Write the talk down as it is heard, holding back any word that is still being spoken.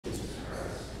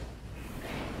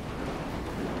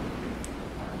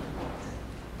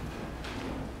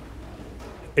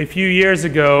A few years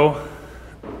ago,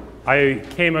 I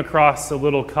came across a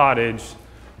little cottage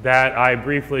that I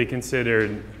briefly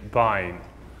considered buying.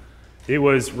 It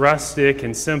was rustic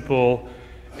and simple.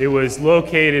 It was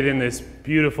located in this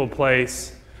beautiful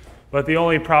place, but the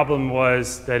only problem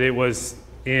was that it was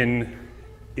in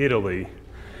Italy.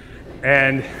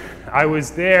 And I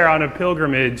was there on a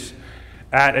pilgrimage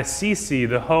at Assisi,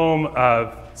 the home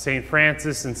of St.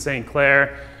 Francis and St.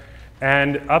 Clare,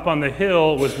 and up on the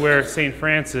hill was where St.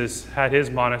 Francis had his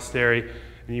monastery,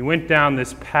 and you went down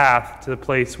this path to the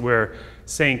place where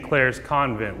St. Clare's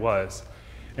convent was.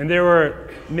 And there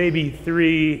were maybe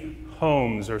 3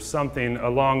 homes or something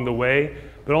along the way,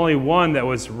 but only one that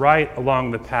was right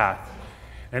along the path.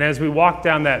 And as we walked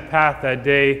down that path that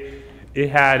day,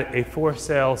 it had a for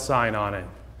sale sign on it.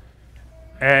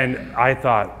 And I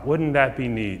thought, wouldn't that be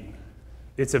neat?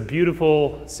 It's a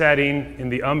beautiful setting in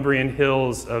the Umbrian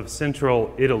hills of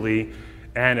central Italy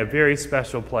and a very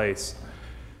special place.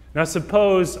 Now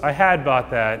suppose I had bought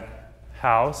that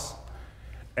house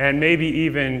and maybe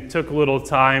even took a little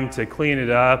time to clean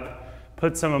it up,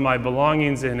 put some of my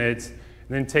belongings in it, and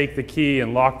then take the key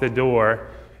and lock the door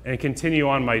and continue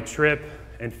on my trip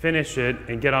and finish it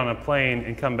and get on a plane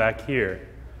and come back here.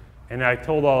 And I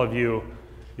told all of you,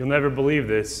 you'll never believe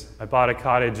this, I bought a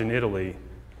cottage in Italy.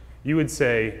 You would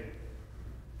say,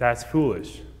 that's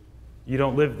foolish. You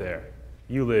don't live there.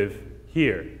 You live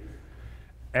here.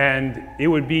 And it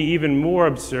would be even more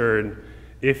absurd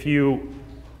if you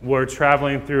were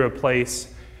traveling through a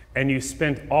place and you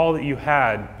spent all that you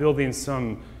had building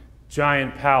some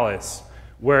giant palace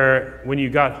where when you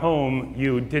got home,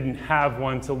 you didn't have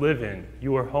one to live in.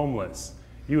 You were homeless.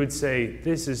 You would say,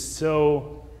 this is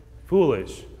so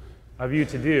foolish of you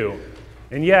to do.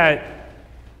 And yet,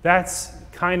 that's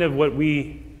kind of what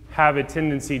we have a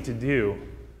tendency to do.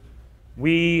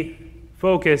 We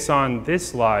focus on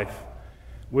this life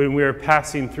when we're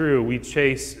passing through. We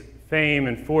chase fame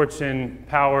and fortune,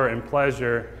 power and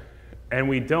pleasure, and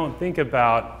we don't think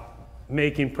about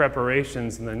making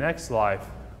preparations in the next life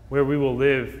where we will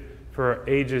live for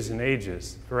ages and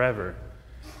ages, forever.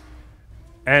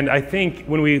 And I think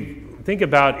when we think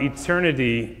about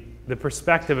eternity, the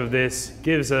perspective of this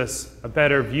gives us a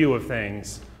better view of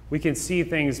things. We can see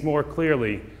things more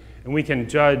clearly, and we can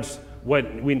judge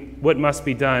what must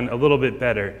be done a little bit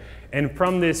better. And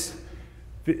from this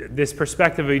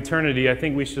perspective of eternity, I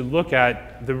think we should look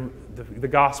at the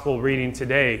gospel reading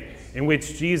today, in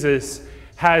which Jesus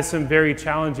has some very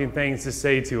challenging things to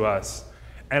say to us.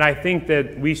 And I think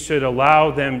that we should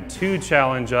allow them to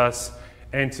challenge us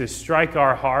and to strike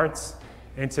our hearts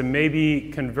and to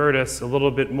maybe convert us a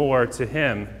little bit more to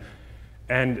Him.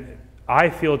 And I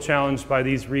feel challenged by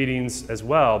these readings as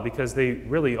well, because they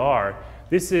really are.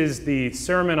 This is the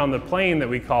Sermon on the Plain that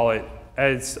we call it.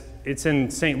 It's in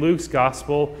St. Luke's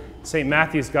Gospel. St.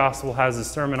 Matthew's Gospel has the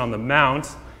Sermon on the Mount,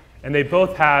 and they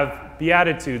both have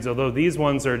Beatitudes, although these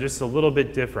ones are just a little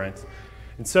bit different.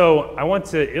 And so I want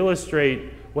to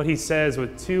illustrate what he says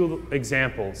with 2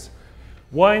 examples.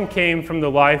 One came from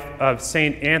the life of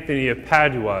St. Anthony of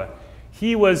Padua.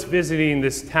 He was visiting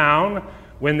this town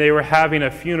when they were having a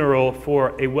funeral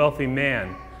for a wealthy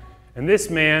man. And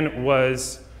this man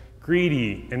was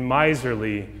greedy and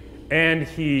miserly, and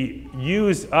he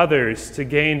used others to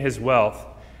gain his wealth.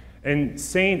 And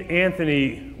St.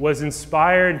 Anthony was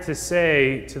inspired to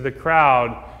say to the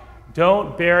crowd,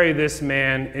 don't bury this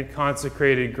man in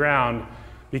consecrated ground,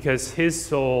 because his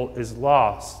soul is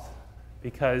lost,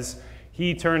 because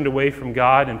he turned away from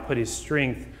God and put his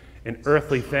strength in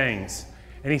earthly things.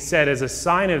 And he said, as a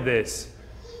sign of this,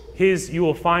 you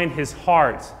will find his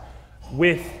heart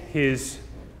with his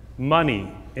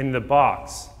money in the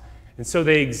box. And so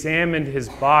they examined his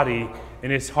body,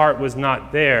 and his heart was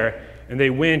not there. And they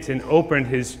went and opened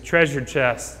his treasure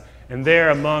chest, and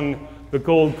there among the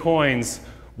gold coins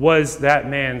was that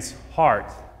man's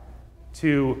heart,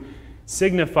 to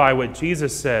signify what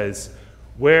Jesus says,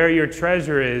 where your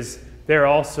treasure is, there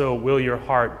also will your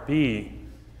heart be.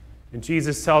 And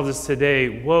Jesus tells us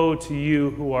today, woe to you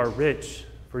who are rich,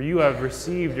 for you have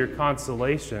received your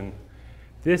consolation.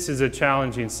 This is a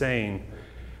challenging saying.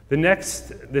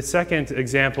 The second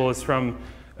example is from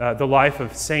the life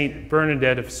of Saint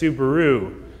Bernadette of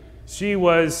Subaru. She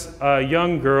was a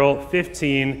young girl,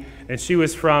 15, and she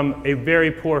was from a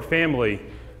very poor family.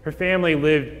 Her family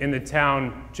lived in the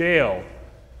town jail.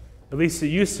 At least it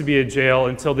used to be a jail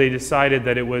until they decided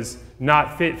that it was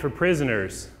not fit for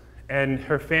prisoners. And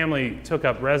her family took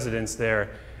up residence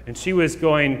there. And she was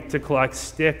going to collect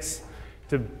sticks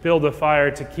to build a fire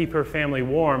to keep her family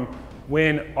warm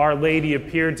when Our Lady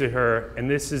appeared to her, and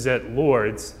this is at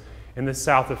Lourdes in the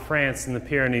south of France in the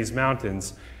Pyrenees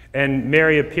Mountains. And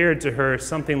Mary appeared to her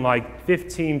something like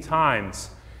 15 times.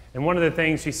 And one of the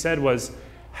things she said was,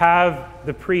 have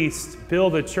the priest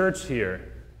build a church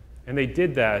here. And they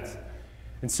did that.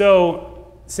 And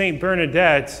so St.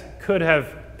 Bernadette could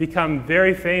have become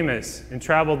very famous and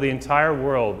traveled the entire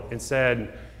world and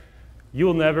said,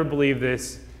 you'll never believe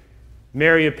this.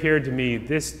 Mary appeared to me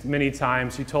this many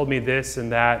times. She told me this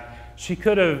and that. She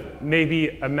could have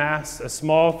maybe amassed a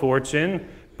small fortune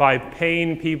by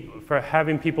paying people, for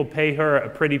having people pay her a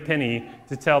pretty penny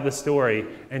to tell the story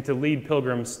and to lead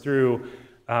pilgrims through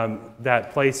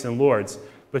that place in Lourdes.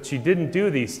 But she didn't do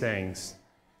these things.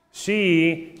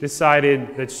 She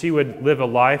decided that she would live a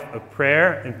life of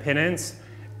prayer and penance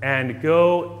and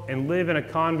go and live in a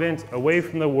convent away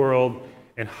from the world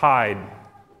and hide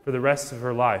for the rest of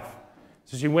her life.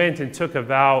 So she went and took a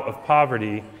vow of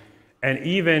poverty and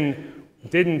even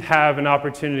didn't have an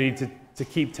opportunity to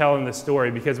keep telling the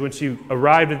story, because when she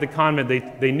arrived at the convent,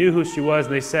 they knew who she was,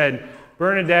 and they said,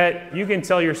 Bernadette, you can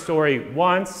tell your story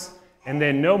once and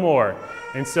then no more.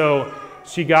 And so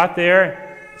she got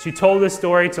there, she told the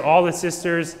story to all the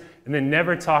sisters, and then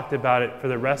never talked about it for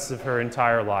the rest of her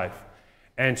entire life.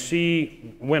 And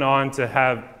she went on to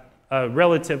have a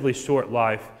relatively short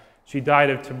life. She died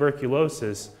of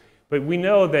tuberculosis. But we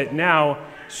know that now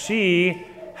she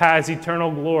has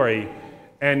eternal glory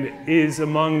and is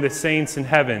among the saints in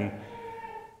heaven.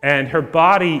 And her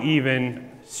body even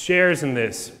shares in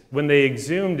this. When they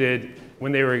exhumed it,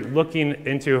 when they were looking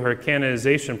into her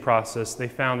canonization process, they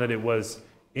found that it was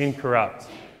incorrupt.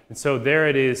 And so there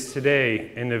it is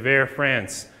today in Nevers,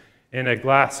 France, in a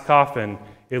glass coffin.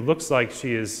 It looks like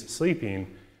she is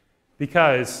sleeping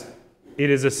because it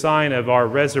is a sign of our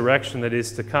resurrection that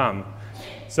is to come.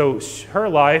 So her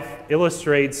life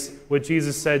illustrates what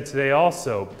Jesus said today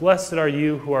also. Blessed are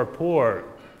you who are poor,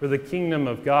 for the kingdom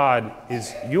of God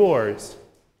is yours.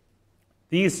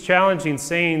 These challenging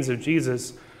sayings of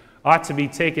Jesus ought to be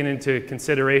taken into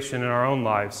consideration in our own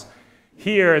lives.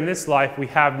 Here in this life, we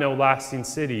have no lasting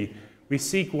city. We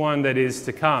seek one that is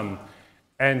to come.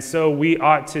 And so we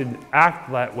ought to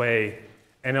act that way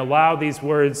and allow these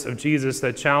words of Jesus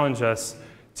that challenge us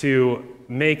to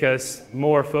make us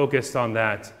more focused on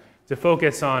that, to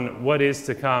focus on what is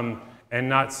to come and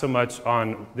not so much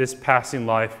on this passing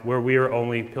life where we are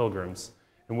only pilgrims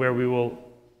and where we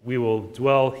will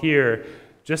dwell here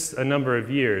just a number of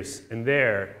years and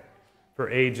there for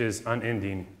ages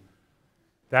unending.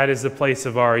 That is the place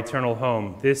of our eternal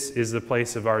home. This is the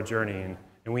place of our journeying,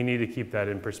 and we need to keep that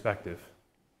in perspective.